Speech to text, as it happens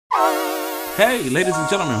Hey, ladies and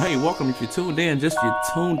gentlemen, hey, welcome. If you're tuned in just in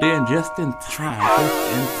time.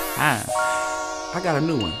 I got a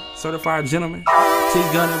new one. Certified Gentleman,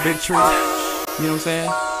 T-Gunner, Big Tree. You know what I'm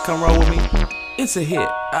saying? Come roll with me. It's a hit.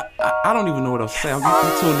 I don't even know what else to say. I'm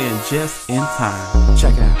tuned in just in time.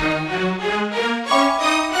 Check it out.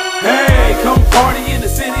 Hey, come party in the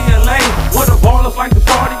city of LA. What the ballers like to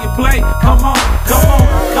party and play. Come on,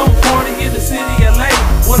 come party in the city of LA.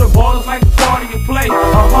 What the ballers like to party and play.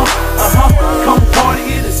 Come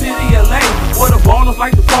party in the city of LA. What the ballers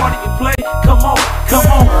like to party and play. Come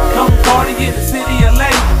party in the city of LA.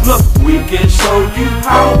 Look, we can show you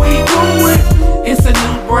how we do it. It's a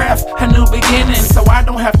new breath, a new beginning, so I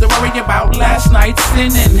don't have to worry about last night's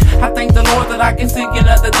sinning. I thank the Lord that I can see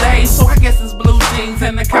another day, so I guess it's blue jeans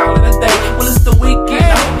and the call of the day. Well, it's the weekend,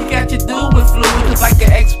 I hope you got your doing fluid, cause like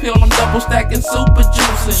an X pill, I'm double stacking super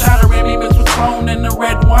juice and shot of Remy mixed with Clone and the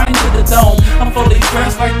red wine to the dome. I'm fully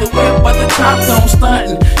dressed like the whip, but the top don't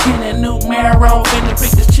stuntin'. In a new marrow, finna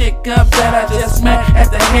pick this chick up that I just met at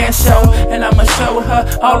the hair show, and I'ma show her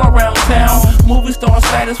all around town. Movie star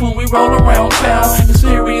status when we roll around town.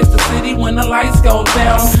 Experience the city when the lights go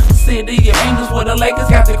down. City of angels where the Lakers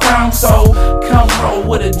got the crown. So come roll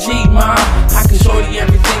with a G, man. I can show you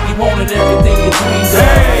everything you wanted, everything you dreamed of.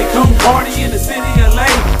 Hey, come party in the city of LA.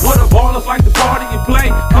 What the ballers like to party and play.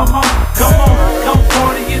 Come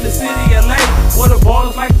party in the city of LA. What the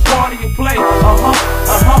ballers like to party and play.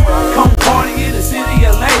 Come party in the city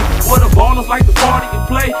of LA. What the ballers like to party and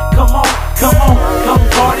play. Come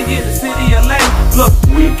party in the city of LA. Look,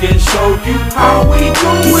 we can show you how we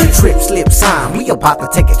do it. Get your trip slip sign, we about to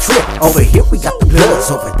take a trip. Over here we got the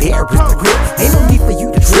bloods, over there is the grip. Ain't no need for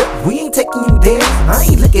you to trip, we ain't taking you there. I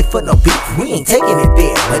ain't looking for no beef, we ain't taking it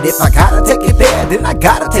there. But if I gotta take it there, then I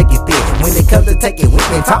gotta take it there. When it comes to taking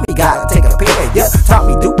women, Tommy gotta take a pair. Yeah,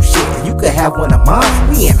 Tommy do shit, you could have one of mine.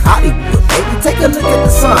 We in Hollywood, baby, take a look at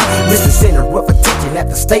the sun. Mr. Center of attention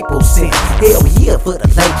at the Staples Center. Hell yeah, for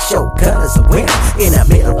the late show, Gunner's a winner. In the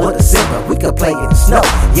middle of December, we could play in the snow.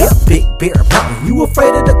 Yeah, Big Bear Mountain, you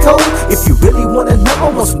afraid of the cold? If you really wanna know, I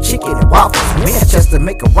want some chicken and waffles. Manchester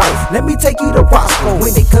make a right, let me take you to Roscoe.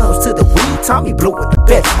 When it comes to the weed, Tommy blow with the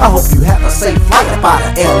best. I hope you have a safe flight up out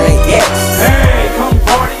of LAX. Hey, come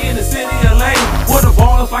party in the city of LA. What the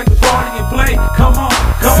ballers like to party and play. Come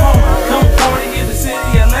party in the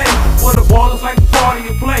city of LA. What the ballers like to party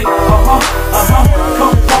and play.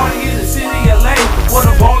 Come party in the city of LA. What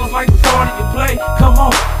the ballers like to party and play.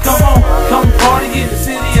 Come party in the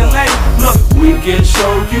city of LA. Look, we can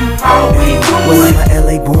show you how we do it. Well, I'm a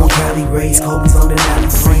LA born, Cali raised, Kobe's on the alley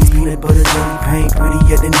frames, peanut butter jelly paint,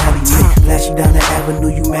 prettier than Halle Mae. Flash you down the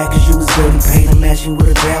avenue, you mad cause you was dirty paint. I'm mashing with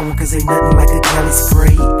a bad one cause ain't nothing like a Cali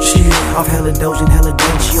spray. Shit, off hella doge and hella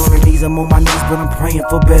dance, she on her knees, I'm on my knees, but I'm praying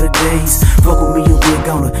for better days. Fuck with me, you'll be a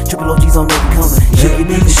goner, triple OG's on every corner. Shit, you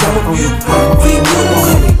need to show on you,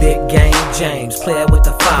 big game James, player with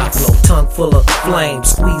the 5 flow, tongue full of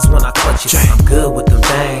flames, squeeze when I clutch it. I'm good with them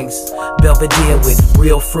bangs, Belvedere with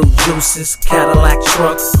real fruit juices, Cadillac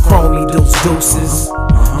trucks, chromey deuces.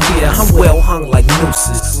 Yeah, I'm well hung like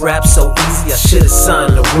nooses. Rap so easy, I should've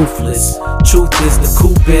signed the Ruthless. Truth is, the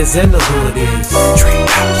coupe is and the hood is Dream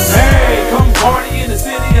House. Hey, come party in the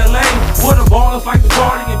city of LA. What the ballers like to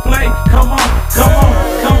party and play. Come